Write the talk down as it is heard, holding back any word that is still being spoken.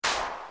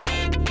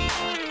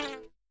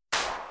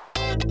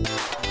Well,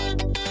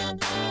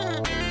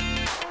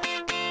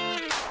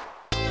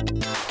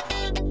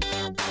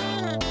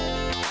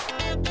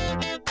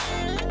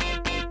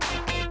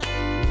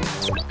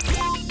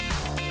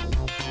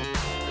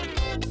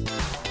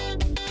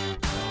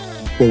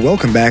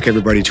 welcome back,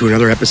 everybody, to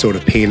another episode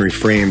of Pain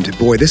Reframed.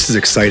 Boy, this is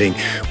exciting.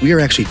 We are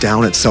actually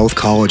down at South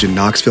College in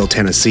Knoxville,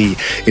 Tennessee,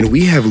 and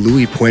we have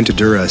Louie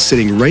Puentedura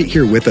sitting right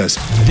here with us.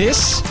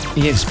 This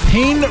is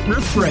Pain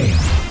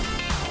Reframed.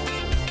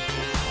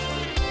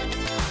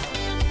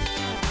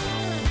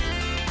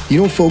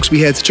 You know, folks,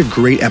 we had such a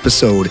great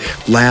episode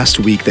last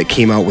week that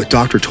came out with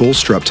Dr.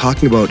 Tolstrup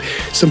talking about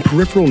some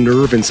peripheral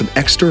nerve and some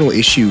external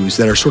issues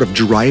that are sort of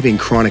driving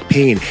chronic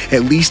pain,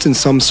 at least in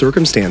some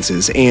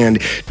circumstances,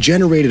 and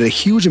generated a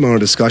huge amount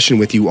of discussion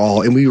with you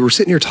all. And we were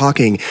sitting here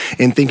talking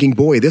and thinking,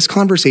 boy, this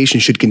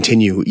conversation should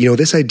continue. You know,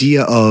 this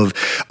idea of,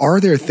 are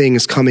there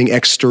things coming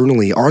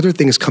externally? Are there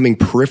things coming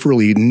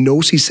peripherally,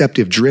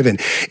 nociceptive driven?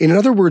 In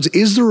other words,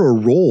 is there a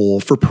role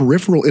for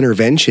peripheral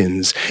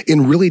interventions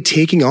in really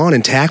taking on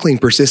and tackling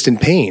persistent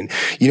pain?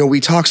 You know, we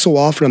talk so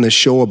often on this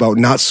show about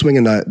not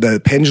swinging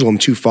the pendulum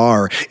too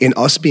far, in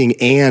us being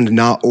and,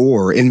 not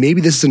or. And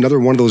maybe this is another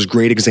one of those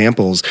great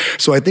examples.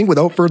 So I think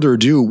without further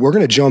ado, we're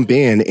going to jump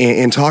in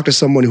and talk to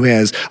someone who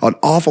has an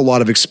awful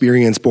lot of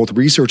experience, both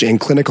research and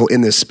clinical, in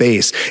this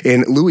space.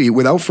 And Louie,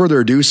 without further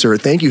ado, sir,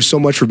 thank you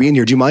so much for being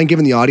here. Do you mind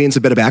giving the audience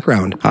a bit of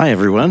background? Hi,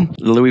 everyone.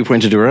 Louie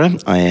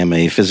Puentedura. I am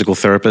a physical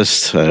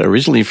therapist,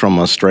 originally from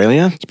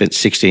Australia. Spent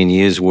 16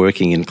 years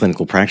working in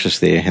clinical practice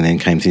there, and then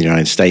came to the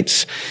United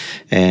States.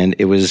 And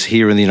it was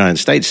here in the United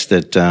States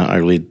that I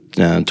really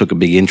took a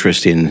big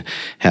interest in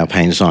how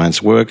pain science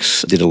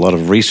works. Did a lot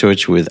of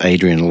research with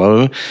Adrian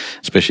Lowe,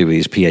 especially with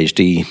his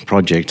PhD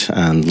project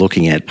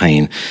looking at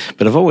pain.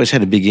 But I've always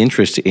had a big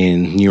interest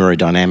in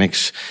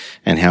neurodynamics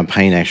and how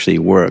pain actually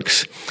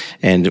works.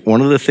 And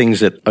one of the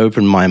things that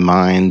opened my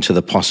mind to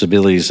the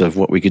possibilities of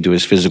what we could do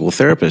as physical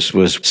therapists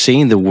was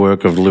seeing the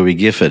work of Louis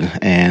Gifford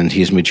and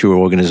his mature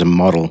organism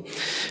model.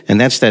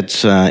 And that's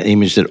that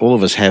image that all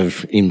of us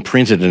have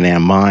imprinted in our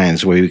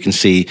minds, where we can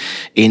see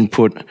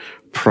input,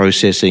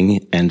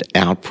 processing, and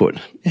output.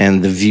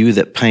 And the view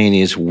that pain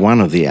is one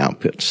of the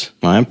outputs,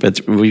 right?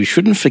 But we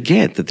shouldn't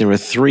forget that there are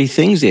three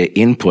things there: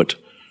 input,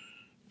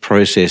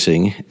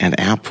 processing, and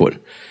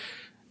output.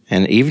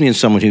 And even in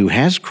someone who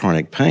has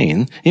chronic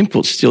pain,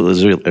 input still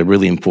is a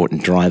really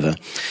important driver.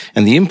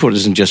 And the input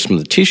isn't just from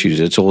the tissues,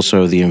 it's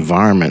also the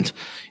environment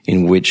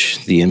in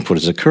which the input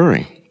is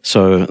occurring.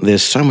 So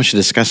there's so much to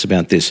discuss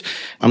about this.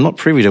 I'm not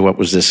privy to what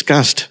was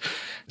discussed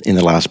in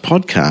the last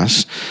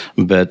podcast,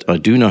 but I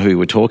do know who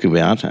we're talking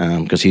about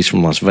because he's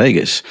from Las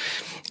Vegas.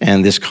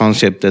 And this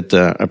concept that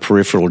a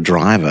peripheral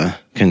driver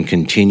can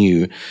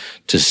continue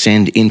to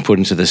send input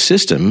into the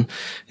system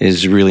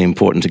is really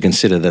important to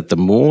consider, that the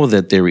more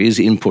that there is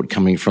input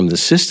coming from the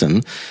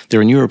system,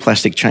 there are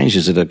neuroplastic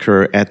changes that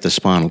occur at the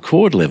spinal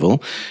cord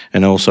level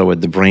and also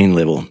at the brain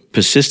level.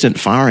 Persistent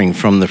firing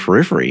from the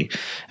periphery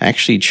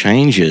actually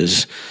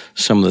changes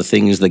some of the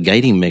things, the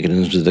gating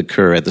mechanisms that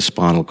occur at the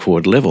spinal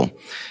cord level.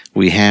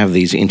 We have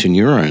these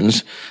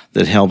interneurons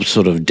that help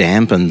sort of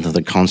dampen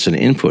the constant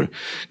input.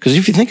 Because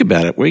if you think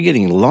about it, we're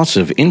getting lots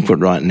of input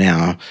right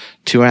now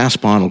to our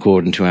spinal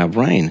cord and to our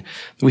brain.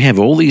 We have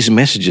all these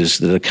messages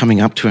that are coming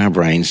up to our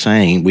brain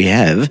saying we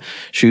have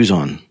shoes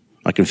on.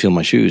 I can feel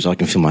my shoes. I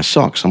can feel my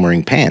socks. I'm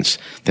wearing pants.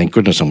 Thank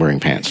goodness I'm wearing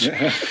pants.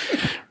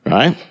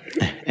 Right?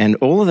 And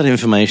all of that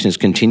information is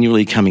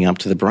continually coming up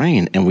to the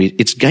brain, and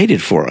it's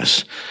gated for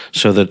us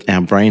so that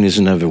our brain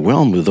isn't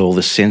overwhelmed with all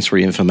this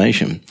sensory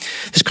information.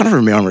 This kind of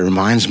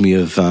reminds me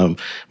of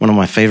one of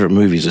my favorite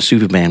movies, a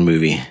Superman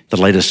movie, the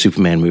latest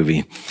Superman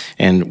movie.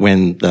 And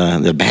when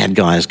the bad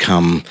guys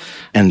come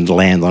and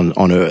land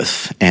on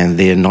Earth, and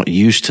they're not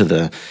used to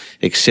the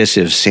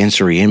excessive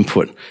sensory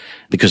input,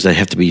 because they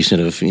have to be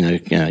sort of,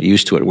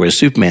 used to it. Whereas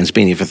Superman's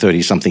been here for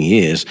 30-something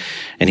years,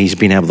 and he's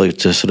been able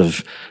to sort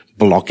of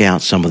block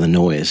out some of the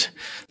noise.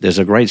 There's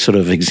a great sort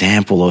of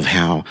example of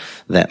how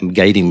that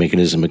gating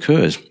mechanism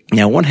occurs.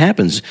 Now, what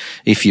happens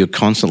if you're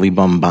constantly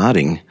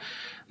bombarding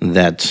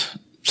that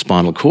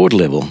spinal cord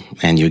level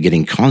and you're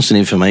getting constant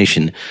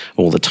information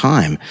all the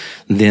time?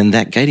 Then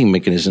that gating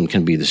mechanism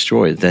can be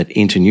destroyed. That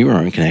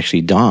interneuron can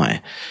actually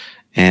die.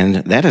 And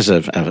that is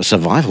a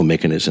survival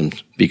mechanism,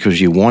 because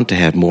you want to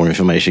have more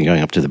information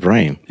going up to the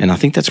brain. And I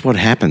think that's what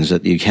happens,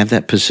 that you have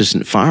that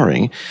persistent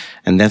firing,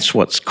 and that's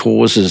what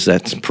causes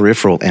that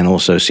peripheral and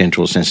also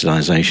central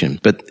sensitization.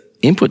 But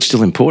input's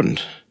still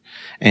important.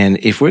 And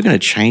if we're going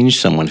to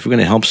change someone, if we're going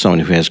to help someone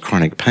who has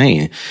chronic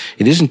pain,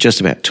 it isn't just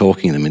about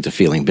talking them into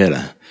feeling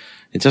better.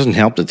 It doesn't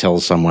help to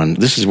tell someone,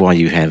 this is why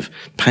you have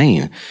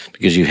pain,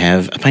 because you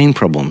have a pain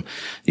problem.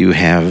 You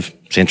have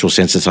central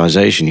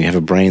sensitization. You have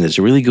a brain that's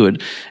really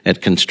good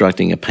at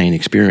constructing a pain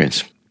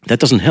experience. That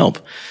doesn't help.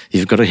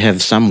 You've got to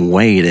have some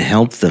way to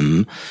help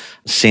them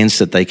sense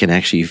that they can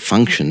actually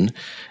function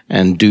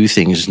and do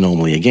things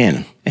normally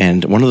again.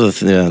 And one of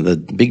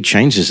the big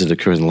changes that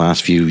occurred in the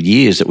last few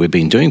years that we've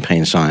been doing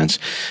pain science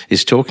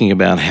is talking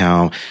about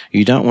how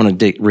you don't want to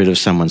get rid of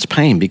someone's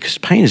pain, because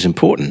pain is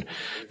important.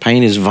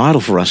 Pain is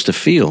vital for us to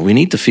feel. We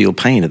need to feel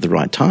pain at the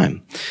right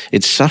time.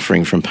 It's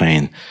suffering from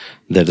pain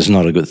that is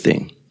not a good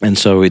thing. And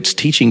so it's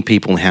teaching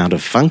people how to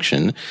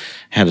function,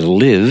 how to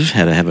live,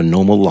 how to have a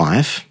normal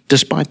life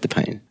despite the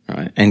pain,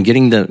 right? And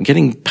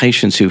getting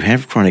patients who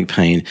have chronic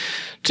pain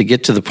to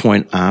get to the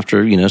point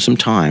after, some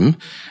time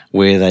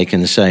where they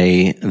can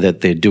say that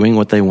they're doing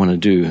what they want to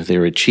do,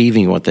 they're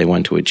achieving what they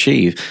want to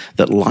achieve,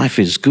 that life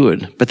is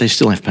good, but they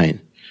still have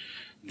pain.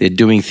 They're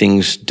doing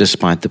things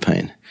despite the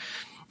pain.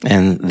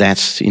 And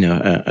that's,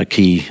 a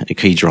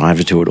key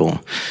driver to it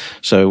all.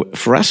 So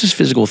for us as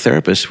physical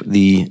therapists,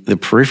 the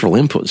peripheral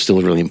input is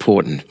still really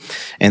important.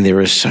 And there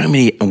are so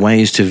many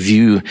ways to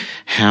view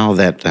how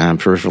that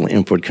peripheral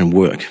input can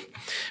work.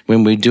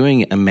 When we're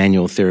doing a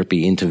manual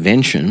therapy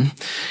intervention,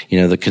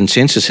 the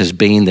consensus has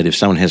been that if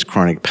someone has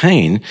chronic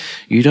pain,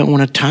 you don't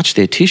want to touch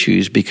their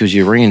tissues because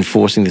you're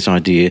reinforcing this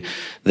idea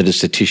that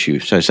it's the tissue.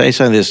 So say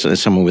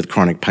there's someone with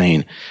chronic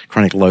pain,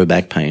 chronic low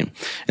back pain,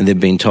 and they've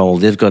been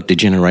told they've got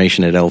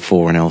degeneration at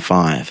L4 and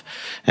L5,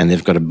 and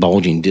they've got a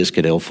bulging disc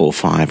at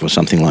L4-5 or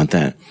something like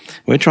that.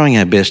 We're trying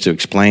our best to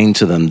explain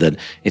to them that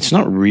it's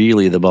not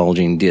really the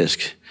bulging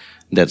disc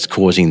that's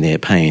causing their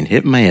pain.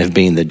 It may have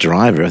been the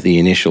driver, the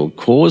initial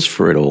cause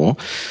for it all,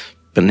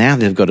 but now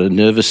they've got a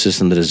nervous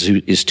system that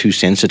is too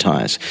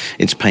sensitized.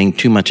 It's paying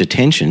too much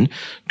attention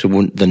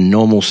to the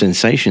normal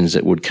sensations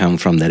that would come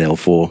from that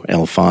L4,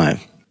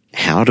 L5.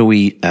 How do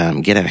we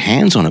get our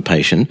hands on a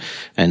patient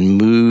and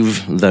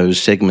move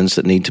those segments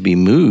that need to be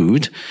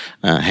moved,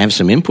 have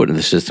some input in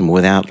the system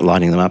without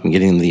lighting them up and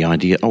getting them the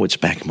idea, it's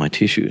back in my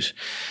tissues?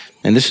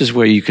 And this is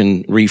where you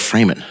can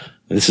reframe it.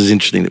 This is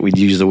interesting that we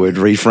use the word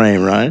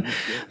reframe, right?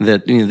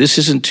 That, this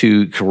isn't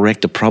to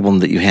correct a problem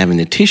that you have in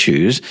the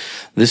tissues.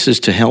 This is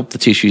to help the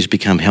tissues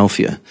become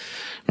healthier.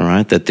 All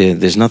right. That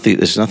there's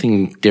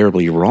nothing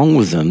terribly wrong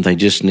with them. They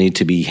just need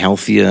to be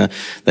healthier.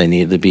 They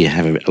need to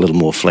have a little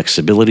more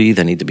flexibility.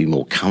 They need to be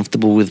more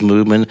comfortable with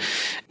movement.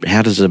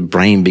 How does the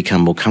brain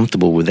become more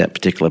comfortable with that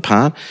particular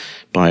part?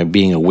 By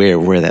being aware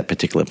of where that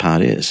particular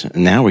part is.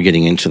 And now we're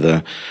getting into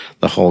the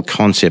whole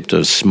concept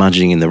of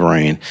smudging in the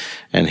brain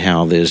and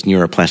how there's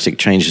neuroplastic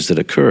changes that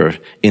occur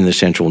in the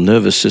central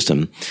nervous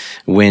system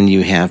when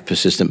you have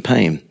persistent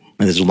pain.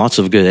 And there's lots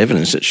of good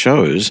evidence that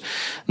shows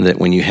that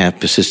when you have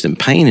persistent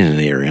pain in an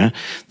area,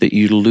 that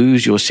you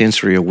lose your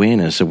sensory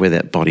awareness of where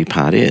that body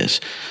part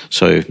is.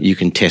 So you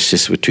can test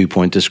this with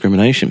 2-point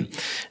discrimination.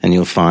 And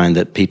you'll find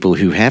that people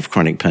who have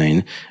chronic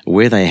pain,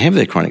 where they have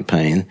their chronic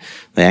pain,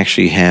 they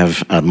actually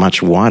have a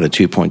much wider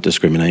 2-point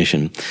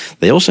discrimination.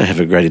 They also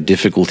have a greater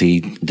difficulty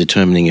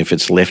determining if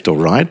it's left or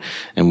right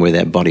and where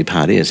that body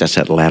part is. That's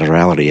that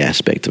laterality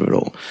aspect of it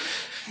all.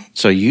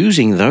 So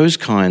using those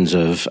kinds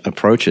of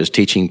approaches,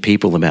 teaching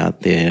people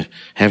about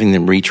having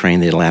them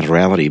retrain their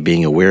laterality,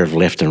 being aware of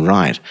left and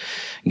right,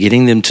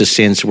 getting them to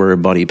sense where a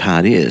body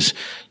part is,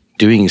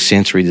 doing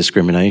sensory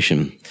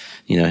discrimination,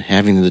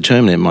 having them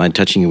determine, am I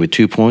touching you with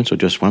 2 points or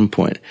just 1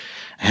 point?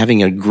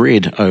 Having a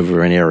grid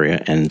over an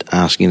area and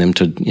asking them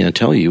to,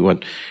 tell you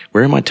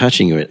where am I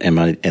touching you at? Am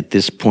I at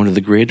this point of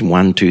the grid?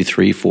 1, 2,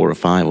 3, 4, or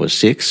 5, or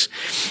 6?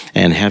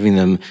 And having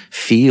them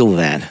feel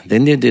that.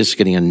 Then they're just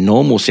getting a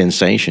normal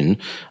sensation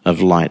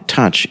of light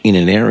touch in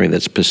an area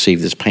that's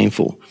perceived as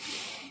painful.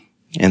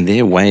 And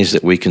there are ways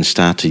that we can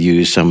start to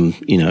use some,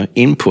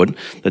 input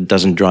that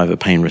doesn't drive a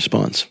pain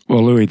response.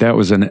 Well, Louie, that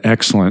was an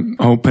excellent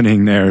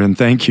opening there, and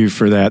thank you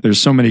for that. There's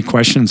so many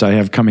questions I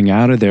have coming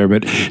out of there,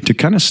 but to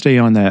kind of stay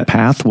on that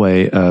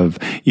pathway of,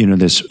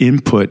 this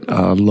input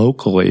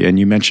locally, and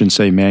you mentioned,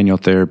 say, manual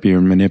therapy or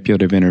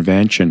manipulative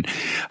intervention,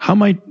 how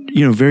might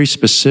very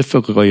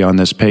specifically on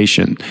this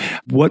patient,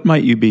 what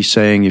might you be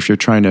saying if you're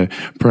trying to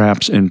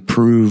perhaps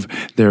improve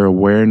their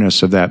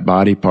awareness of that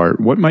body part?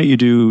 What might you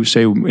do,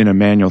 say, in a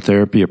manual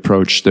therapy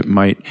approach that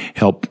might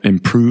help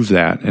improve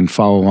that and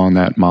follow along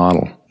that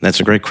model? That's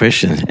a great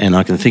question. And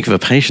I can think of a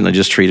patient I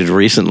just treated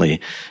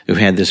recently who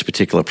had this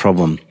particular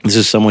problem. This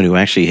is someone who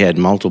actually had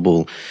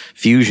multiple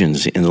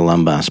fusions in the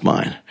lumbar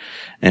spine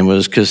and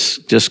was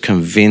just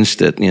convinced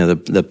that,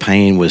 the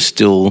pain was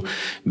still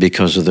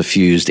because of the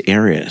fused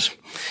areas.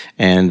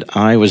 And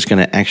I was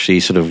going to actually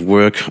sort of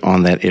work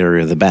on that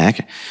area of the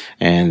back.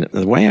 And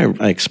the way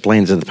I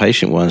explained to the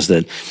patient was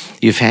that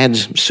you've had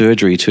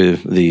surgery to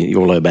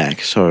your low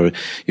back. So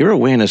your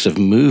awareness of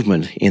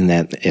movement in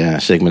that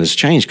segment has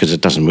changed because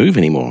it doesn't move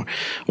anymore.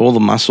 All the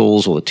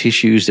muscles or the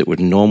tissues that would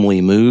normally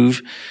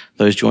move,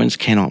 those joints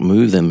cannot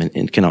move them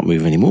and cannot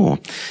move anymore.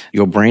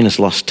 Your brain has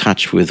lost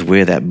touch with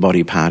where that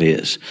body part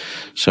is.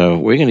 So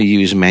we're going to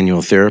use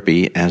manual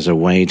therapy as a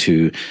way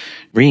to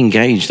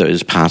re-engage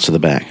those parts of the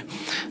back.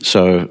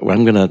 So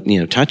I'm going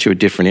to, touch you at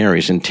different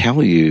areas and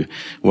tell you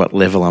what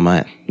level I'm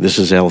at. This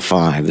is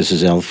L5. This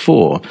is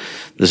L4.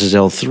 This is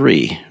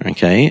L3.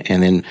 Okay.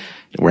 And then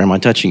where am I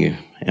touching you?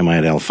 Am I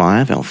at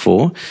L5,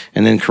 L4?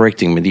 And then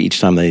correcting them each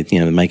time they,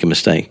 make a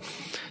mistake.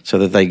 so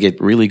that they get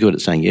really good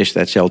at saying, yes,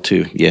 that's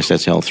L2, yes,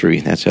 that's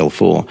L3, that's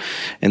L4.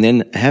 And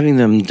then having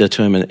them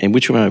determine, in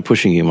which way am I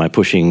pushing you? Am I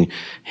pushing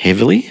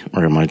heavily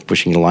or am I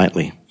pushing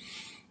lightly?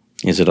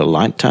 Is it a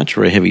light touch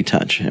or a heavy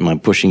touch? Am I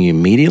pushing you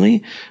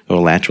medially or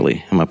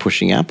laterally? Am I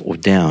pushing up or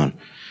down?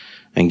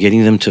 And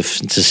getting them to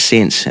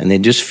sense, and they're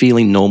just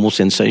feeling normal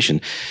sensation.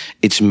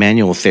 It's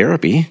manual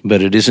therapy,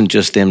 but it isn't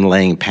just them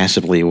laying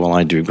passively while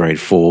I do grade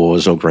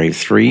 4s or grade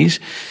 3s.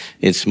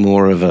 It's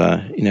more of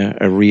a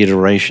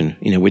reiteration,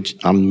 which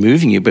I'm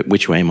moving you, but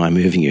which way am I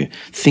moving you?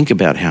 Think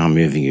about how I'm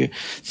moving you.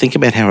 Think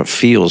about how it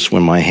feels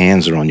when my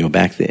hands are on your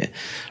back there,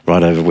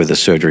 right over where the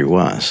surgery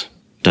was.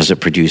 Does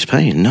it produce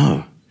pain?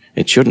 No,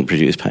 it shouldn't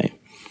produce pain.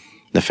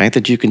 The fact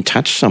that you can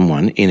touch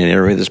someone in an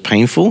area that's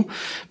painful,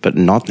 but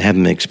not have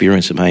them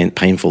experience a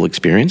painful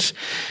experience,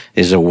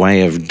 is a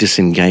way of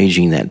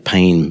disengaging that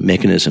pain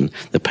mechanism,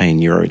 the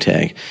pain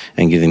neurotag,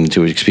 and getting them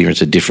to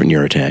experience a different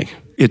neurotag.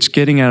 It's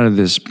getting out of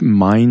this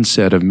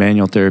mindset of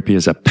manual therapy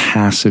as a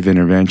passive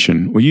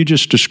intervention. What you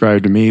just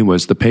described to me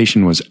was the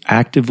patient was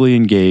actively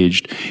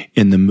engaged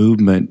in the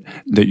movement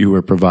that you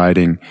were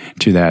providing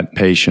to that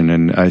patient.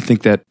 And I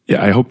think that,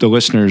 I hope the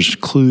listeners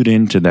clued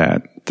into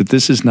that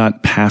this is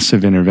not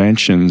passive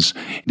interventions.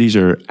 These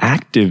are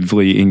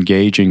actively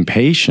engaging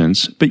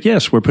patients. But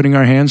yes, we're putting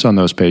our hands on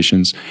those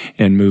patients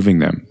and moving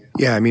them.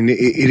 Yeah, I mean, it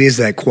is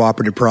that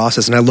cooperative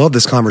process. And I love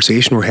this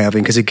conversation we're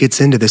having because it gets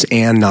into this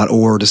and not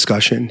or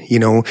discussion.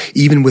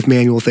 Even with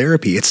manual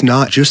therapy, it's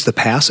not just the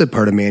passive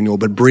part of manual,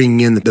 but bringing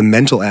in the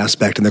mental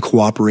aspect and the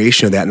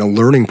cooperation of that and the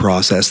learning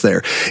process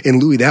there.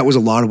 And Louie, that was a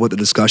lot of what the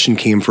discussion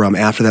came from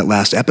after that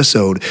last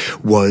episode,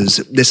 was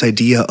this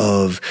idea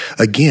of,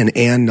 again,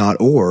 and not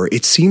or.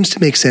 It seems to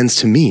make sense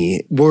to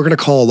me. We're going to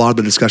call a lot of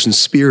the discussion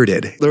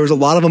spirited. There was a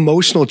lot of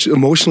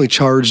emotionally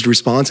charged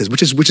responses,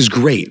 which is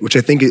great, which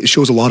I think it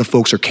shows a lot of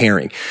folks are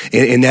caring.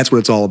 And that's what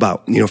it's all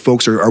about.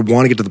 Folks are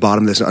want to get to the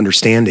bottom of this and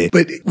understand it.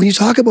 But when you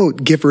talk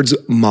about Gifford's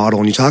model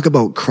and you talk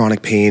about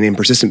chronic pain and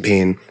persistent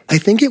pain, I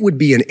think it would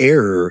be an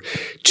error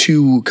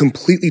to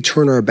completely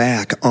turn our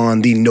back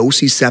on the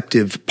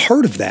nociceptive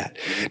part of that.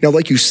 Now,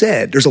 like you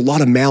said, there's a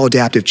lot of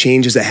maladaptive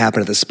changes that happen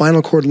at the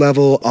spinal cord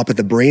level, up at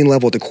the brain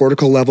level, at the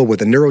cortical level with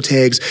the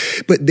neurotags.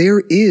 But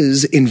there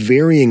is, in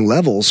varying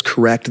levels,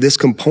 this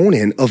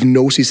component of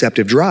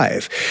nociceptive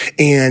drive.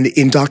 And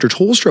in Dr.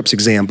 Tolstrup's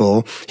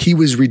example, he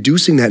was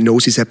reducing that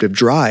nociceptive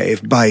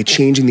drive by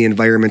changing the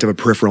environment of a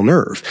peripheral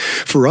nerve.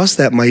 For us,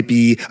 that might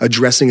be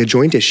addressing a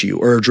joint issue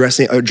or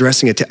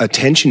addressing a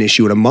tension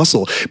issue in a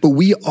muscle. But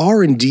we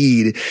are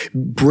indeed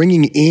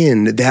bringing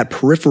in that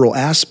peripheral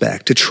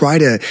aspect to try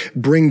to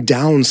bring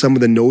down some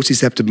of the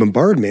nociceptive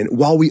bombardment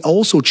while we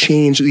also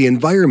change the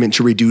environment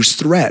to reduce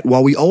threat,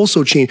 while we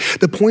also change.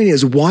 The point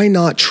is, why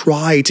not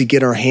try to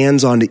get our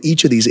hands onto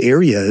each of these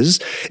areas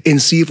and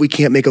see if we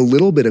can't make a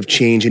little bit of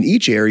change in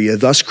each area,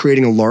 thus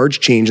creating a large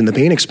change in the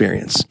pain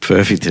experience.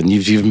 Perfect. And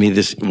you've given me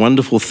this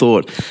wonderful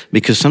thought,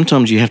 because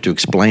sometimes you have to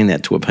explain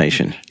that to a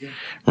patient,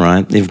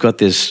 right? You've got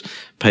this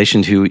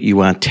patient who you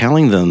are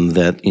telling them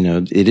that,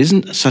 it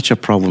isn't such a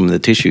problem in the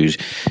tissues.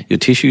 Your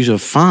tissues are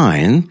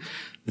fine.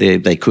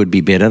 They could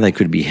be better. They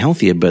could be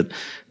healthier, but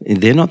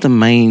they're not the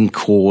main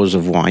cause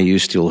of why you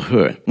still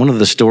hurt. One of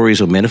the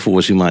stories or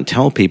metaphors we might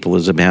tell people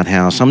is about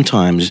how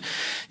sometimes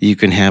you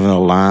can have an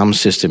alarm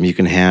system. You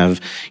can have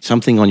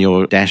something on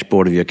your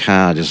dashboard of your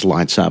car just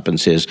lights up and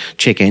says,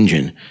 check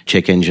engine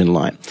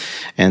light.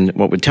 And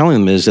what we're telling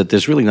them is that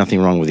there's really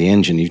nothing wrong with the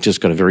engine. You've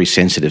just got a very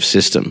sensitive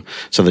system.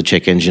 So the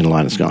check engine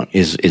light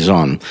is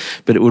on.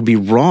 But it would be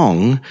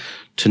wrong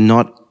to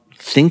not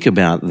think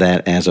about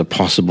that as a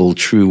possible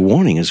true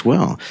warning as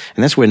well.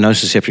 And that's where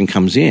nociception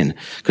comes in,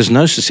 because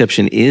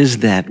nociception is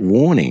that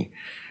warning,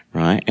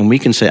 right? And we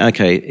can say,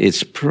 okay,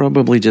 it's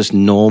probably just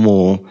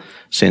normal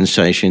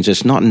sensations.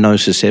 It's not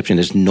nociception,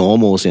 it's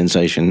normal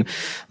sensation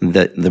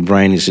that the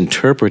brain is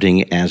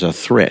interpreting as a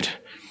threat,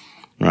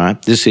 right?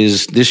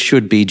 This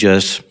should be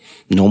just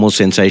normal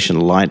sensation,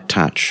 light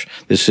touch.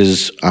 This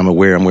is, I'm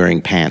aware I'm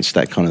wearing pants,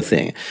 that kind of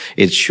thing.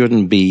 It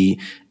shouldn't be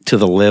to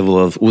the level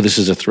of, this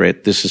is a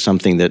threat, this is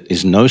something that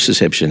is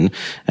nociception,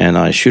 and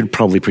I should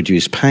probably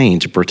produce pain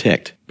to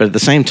protect. But at the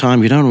same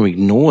time, you don't want to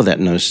ignore that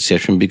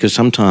nociception, because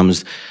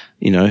sometimes,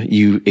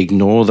 you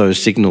ignore those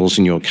signals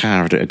in your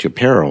car at your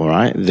peril,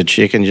 right? The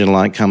check engine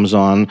light comes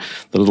on,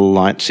 the little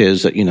light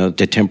says that,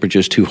 the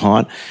temperature's too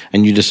hot,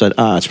 and you decide,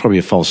 it's probably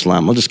a false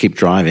alarm, I'll just keep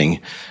driving.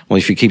 Well,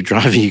 if you keep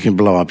driving, you can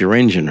blow up your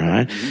engine,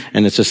 right? Mm-hmm.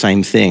 And it's the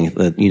same thing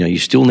that, you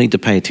still need to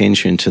pay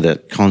attention to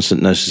that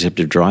constant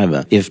nociceptive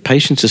driver. If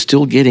patients are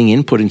still getting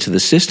input into the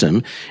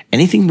system,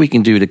 anything we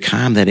can do to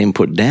calm that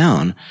input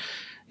down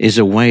is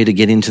a way to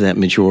get into that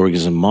mature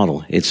organism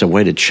model. It's a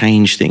way to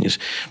change things.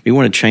 We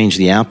want to change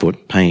the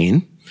output,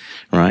 pain,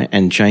 right,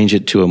 and change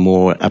it to a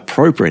more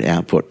appropriate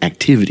output,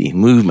 activity,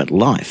 movement,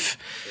 life,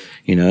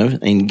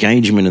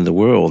 engagement in the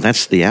world.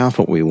 That's the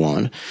output we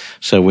want.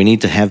 So we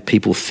need to have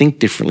people think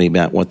differently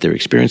about what they're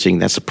experiencing.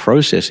 That's the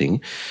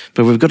processing.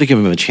 But we've got to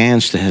give them a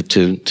chance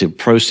to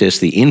process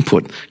the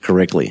input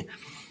correctly.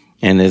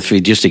 And if we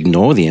just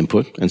ignore the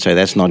input and say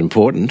that's not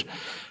important,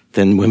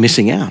 then we're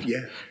missing out. Yeah.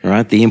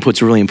 Right? The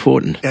input's really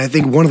important. And I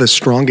think one of the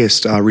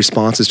strongest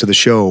responses to the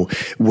show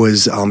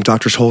was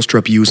Dr.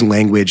 Tolstrup using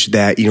language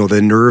that,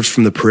 the nerves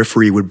from the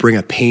periphery would bring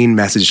a pain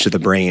message to the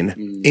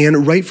brain.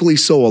 And rightfully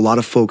so, a lot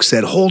of folks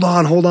said, hold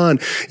on.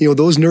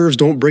 Those nerves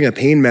don't bring a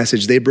pain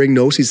message. They bring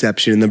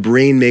nociception, and the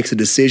brain makes a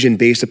decision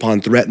based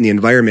upon threat in the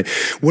environment.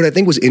 What I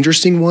think was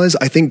interesting was,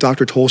 I think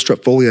Dr.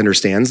 Tolstrup fully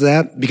understands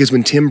that, because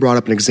when Tim brought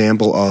up an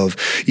example of,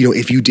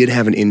 if you did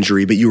have an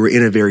injury, but you were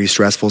in a very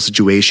stressful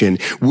situation,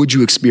 would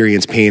you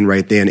experience pain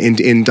right then?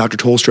 And Dr.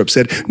 Tolstrup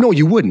said, no,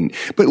 you wouldn't.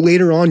 But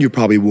later on, you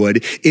probably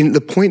would. And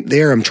the point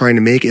there I'm trying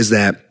to make is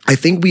that I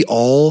think we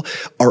all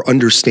are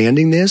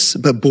understanding this,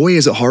 but boy,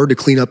 is it hard to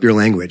clean up your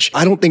language.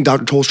 I don't think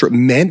Dr. Tolstrup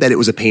meant that it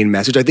was a pain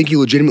message. I think he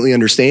legitimately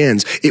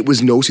understands it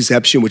was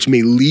nociception, which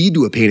may lead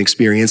to a pain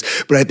experience.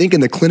 But I think in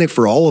the clinic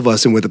for all of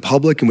us and with the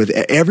public and with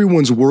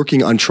everyone's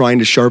working on trying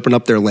to sharpen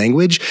up their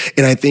language.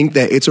 And I think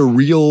that it's a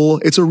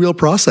real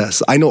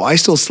process. I know I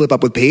still slip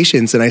up with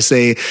patients and I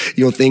say,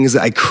 things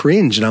that I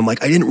cringe and I'm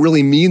like, I didn't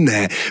really mean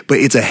that, but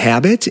it's a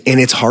habit and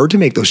it's hard to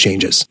make those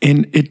changes.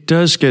 And it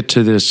does get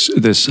to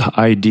this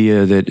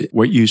idea that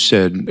what you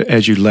said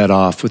as you led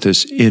off with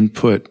this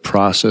input,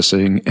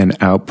 processing, and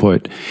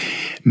output.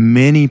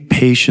 Many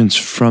patients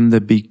from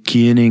the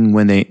beginning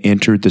when they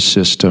entered the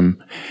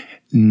system,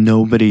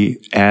 nobody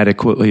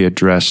adequately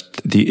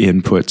addressed the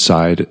input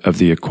side of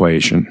the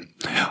equation.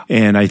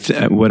 And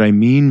what I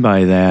mean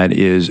by that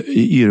is,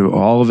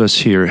 all of us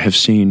here have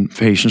seen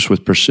patients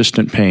with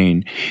persistent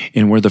pain,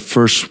 and we're the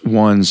first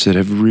ones that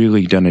have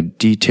really done a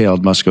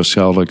detailed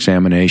musculoskeletal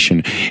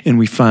examination. And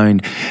we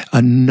find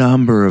a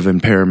number of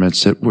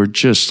impairments that were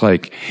just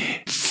like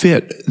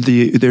fit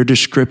their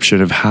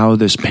description of how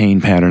this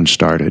pain pattern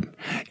started.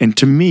 And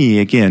to me,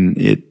 again,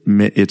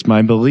 it's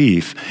my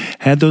belief,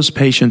 had those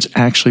patients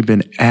actually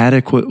been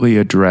adequately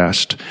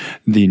addressed,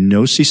 the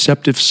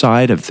nociceptive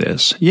side of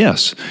this,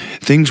 yes,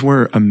 things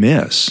were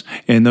amiss,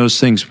 and those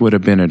things would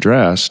have been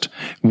addressed.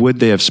 Would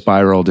they have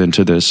spiraled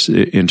into this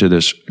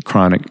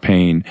chronic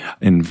pain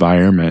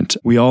environment?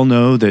 We all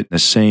know that the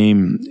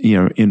same,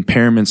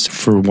 impairments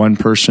for one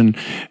person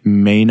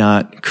may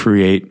not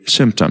create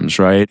symptoms,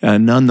 right?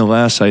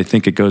 Nonetheless, I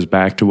think it goes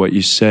back to what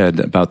you said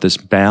about this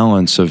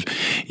balance of,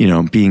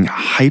 being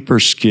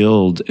hyper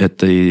skilled at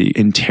the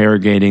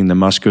interrogating the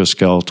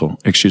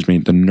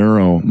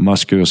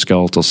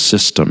neuromusculoskeletal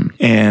system,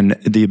 and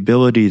the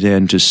ability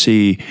then to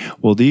see,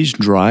 well, these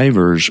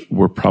drivers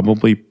were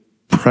probably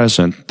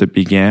present that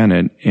began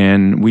it,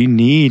 and we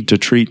need to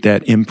treat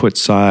that input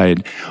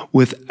side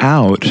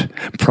without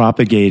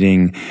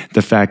propagating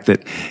the fact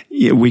that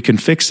we can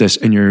fix this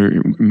and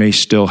you may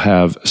still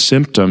have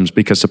symptoms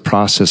because the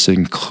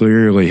processing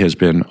clearly has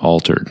been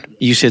altered.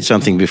 You said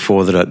something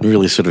before that I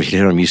really sort of hit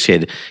home. You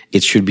said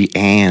it should be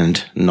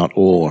and, not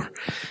or.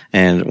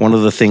 And one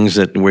of the things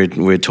that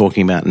we're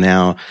talking about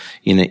now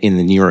in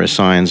the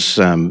neuroscience,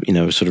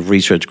 sort of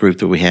research group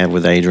that we have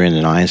with Adrian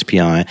and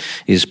ISPI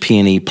is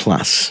P&E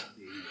plus.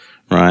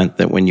 Right?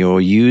 That when you're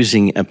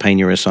using a pain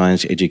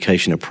neuroscience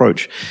education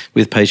approach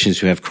with patients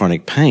who have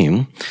chronic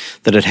pain,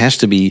 that it has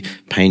to be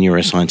pain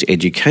neuroscience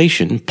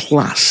education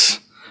plus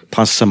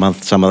some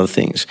other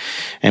things.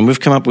 And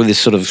we've come up with this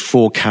sort of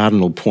 4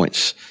 cardinal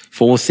points,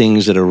 4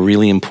 things that are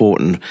really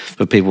important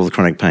for people with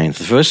chronic pain.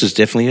 The first is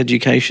definitely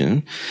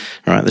education.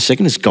 All right. The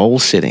second is goal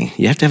setting.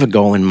 You have to have a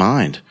goal in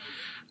mind.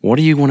 What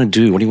do you want to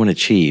do? What do you want to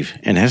achieve?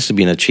 And it has to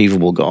be an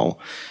achievable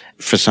goal.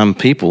 For some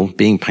people,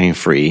 being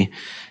pain-free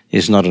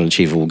is not an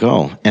achievable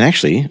goal. And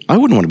actually, I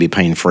wouldn't want to be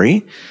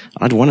pain-free.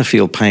 I'd want to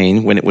feel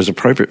pain when it was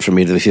appropriate for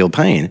me to feel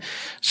pain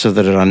so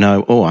that I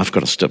know, I've got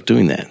to stop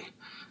doing that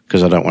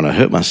because I don't want to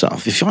hurt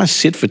myself. If I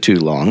sit for too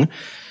long,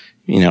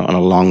 on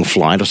a long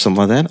flight or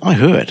something like that, I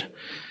hurt.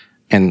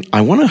 And I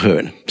want to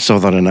hurt so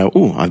that I know,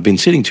 I've been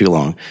sitting too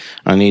long.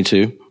 I need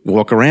to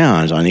walk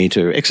around. I need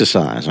to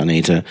exercise. I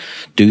need to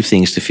do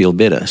things to feel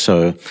better.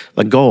 So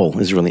the goal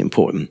is really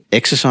important.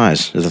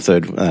 Exercise is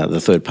the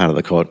third part of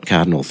the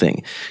cardinal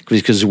thing,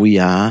 because we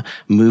are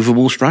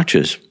movable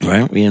structures,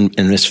 right? And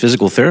as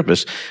physical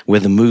therapists,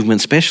 we're the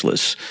movement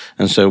specialists.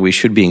 And so we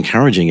should be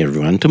encouraging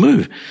everyone to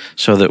move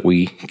so that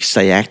we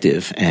stay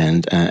active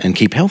and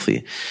keep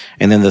healthy.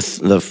 And then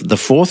the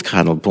fourth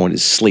cardinal point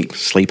is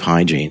sleep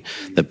hygiene.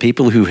 The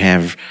people who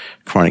have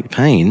chronic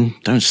pain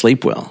don't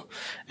sleep well.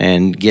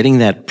 And getting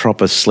that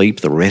proper sleep,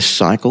 the rest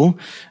cycle,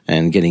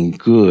 and getting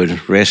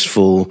good,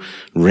 restful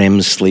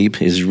REM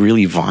sleep is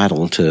really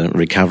vital to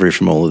recovery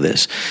from all of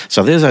this.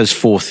 So there's those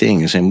 4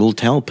 things, and we'll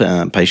tell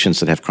patients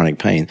that have chronic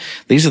pain,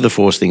 these are the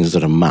 4 things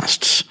that are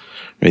musts.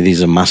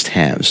 These are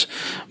must-haves.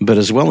 But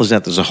as well as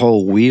that, there's a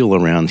whole wheel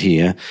around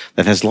here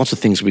that has lots of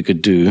things we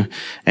could do,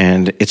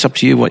 and it's up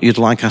to you what you'd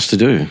like us to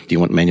do. Do you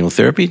want manual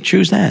therapy?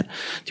 Choose that.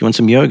 Do you want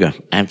some yoga?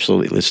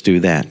 Absolutely, let's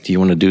do that. Do you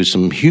want to do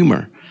some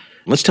humor?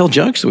 Let's tell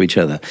jokes to each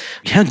other.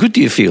 How good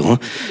do you feel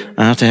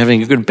after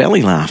having a good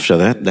belly laugh? So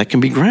that can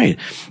be great.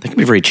 That can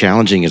be very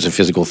challenging as a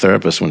physical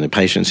therapist when the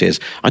patient says,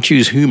 I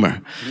choose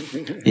humor.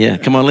 Yeah,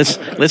 come on,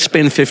 let's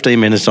spend 15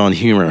 minutes on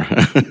humor.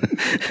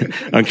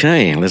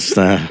 Okay, let's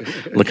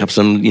look up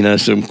some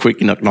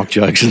quick knock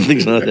jokes and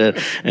things like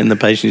that. And the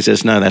patient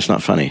says, no, that's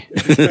not funny.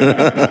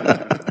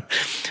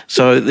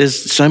 So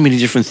there's so many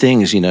different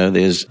things,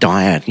 there's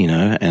diet,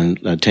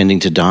 and attending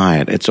to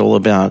diet. It's all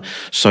about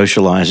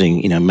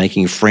socializing,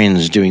 making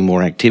friends, doing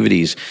more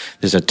activities.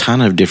 There's a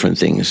ton of different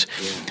things.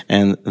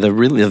 And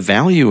the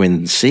value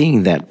in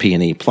seeing that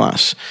P&E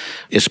plus,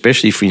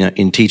 especially for,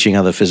 in teaching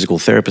other physical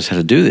therapists how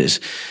to do this,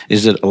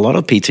 is that a lot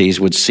of PTs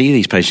would see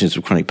these patients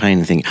with chronic pain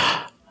and think,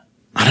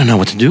 I don't know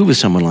what to do with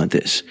someone like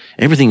this.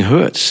 Everything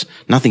hurts.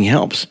 Nothing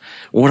helps.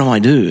 What do I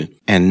do?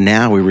 And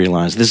now we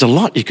realize there's a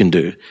lot you can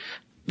do.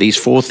 These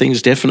 4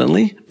 things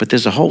definitely, but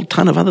there's a whole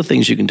ton of other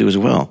things you can do as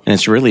well. And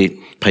it's really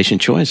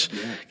patient choice.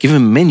 Give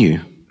them a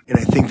menu. And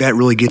I think that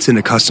really gets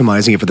into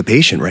customizing it for the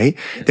patient, right?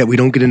 That we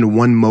don't get into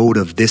one mode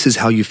of this is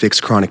how you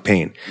fix chronic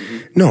pain.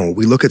 No,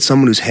 we look at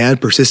someone who's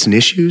had persistent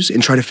issues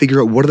and try to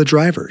figure out what are the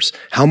drivers.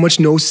 How much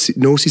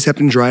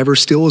nociceptin driver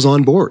still is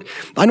on board?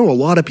 I know a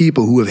lot of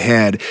people who have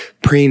had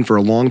pain for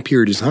a long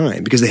period of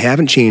time because they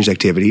haven't changed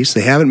activities.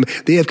 They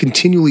have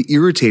continually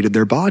irritated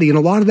their body, and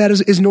a lot of that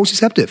is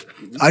nociceptive.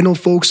 I know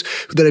folks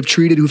that I've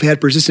treated who've had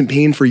persistent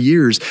pain for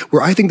years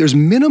where I think there's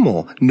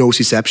minimal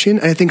nociception,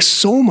 and I think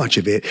so much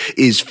of it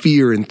is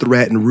fear and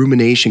threat and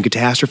rumination,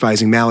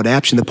 catastrophizing,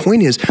 maladaptation. The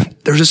point is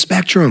there's a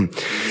spectrum,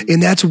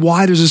 and that's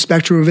why there's a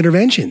spectrum of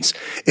interventions.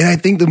 And I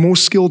think the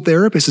most skilled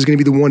therapist is going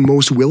to be the one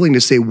most willing to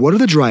say, what are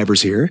the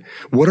drivers here?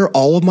 What are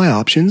all of my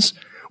options?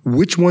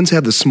 Which ones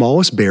have the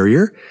smallest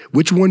barrier?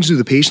 Which ones do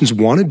the patients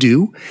want to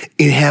do?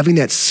 And having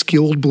that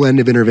skilled blend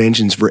of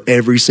interventions for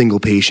every single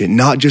patient,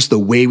 not just the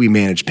way we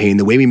manage pain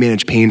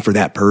for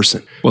that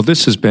person. Well,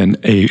 this has been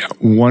a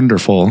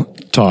wonderful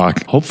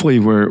talk. Hopefully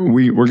we're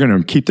going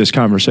to keep this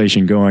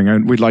conversation going.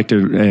 And we'd like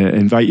to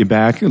invite you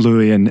back,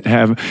 Louie, and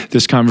have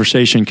this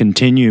conversation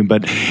continue.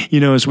 But,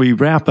 as we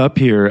wrap up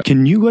here,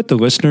 can you let the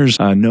listeners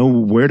know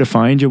where to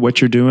find you, what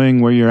you're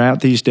doing, where you're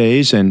at these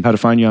days, and how to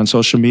find you on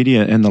social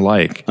media and the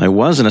like? I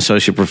was an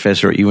associate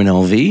professor at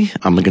UNLV.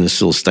 I'm going to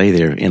still stay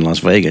there in Las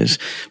Vegas,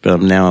 but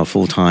I'm now a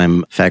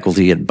full-time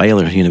faculty at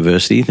Baylor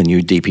University, the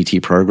new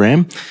DPT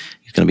program.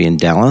 It's going to be in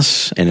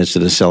Dallas, and it's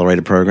an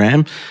accelerated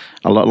program.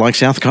 A lot like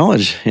South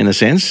College, in a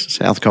sense.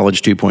 South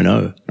College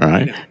 2.0, all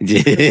right?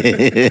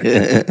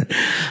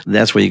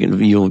 That's where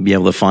you'll be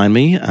able to find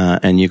me.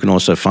 And you can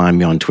also find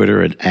me on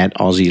Twitter at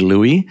Aussie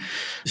Louie.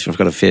 So I've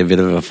got a fair bit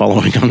of a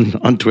following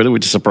on Twitter,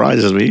 which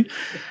surprises me.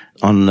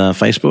 On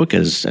Facebook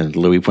as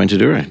Louie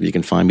Puentedura. You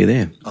can find me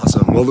there.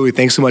 Awesome. Well, Louie,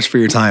 thanks so much for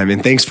your time,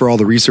 and thanks for all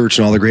the research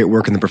and all the great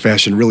work in the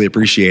profession. Really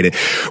appreciate it.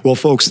 Well,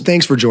 folks,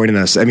 thanks for joining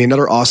us. I mean,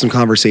 another awesome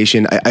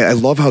conversation. I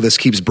love how this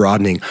keeps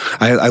broadening.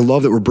 I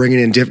love that we're bringing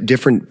in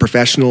different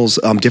professionals,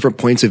 different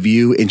points of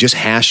view, and just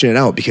hashing it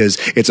out because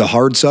it's a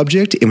hard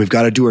subject, and we've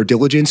got to do our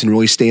diligence and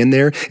really stand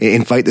there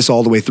and fight this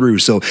all the way through.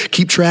 So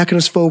keep tracking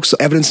us, folks.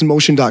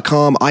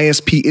 evidenceinmotion.com,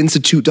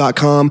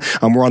 ispinstitute.com.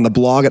 We're on the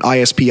blog at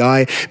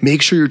ISPI.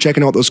 Make sure you're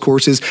checking out those courses.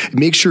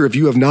 Make sure if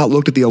you have not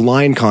looked at the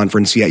Align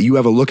conference yet, you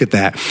have a look at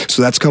that.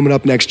 So that's coming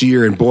up next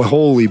year. And boy,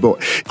 holy boy,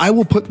 I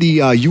will put the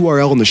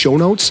URL in the show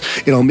notes,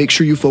 and I'll make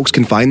sure you folks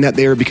can find that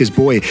there because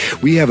boy,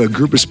 we have a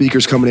group of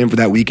speakers coming in for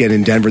that weekend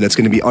in Denver that's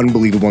going to be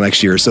unbelievable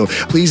next year. So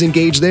please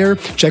engage there.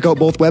 Check out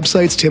both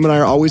websites. Tim and I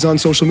are always on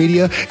social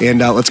media, and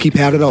let's keep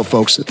having it out,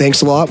 folks.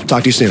 Thanks a lot.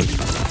 Talk to you soon.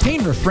 Pain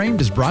Reframed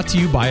is brought to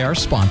you by our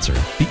sponsor,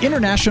 the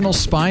International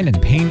Spine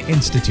and Pain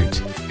Institute.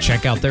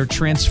 Check out their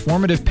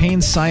transformative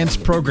pain science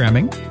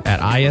programming at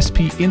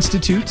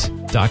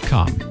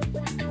ispinstitute.com.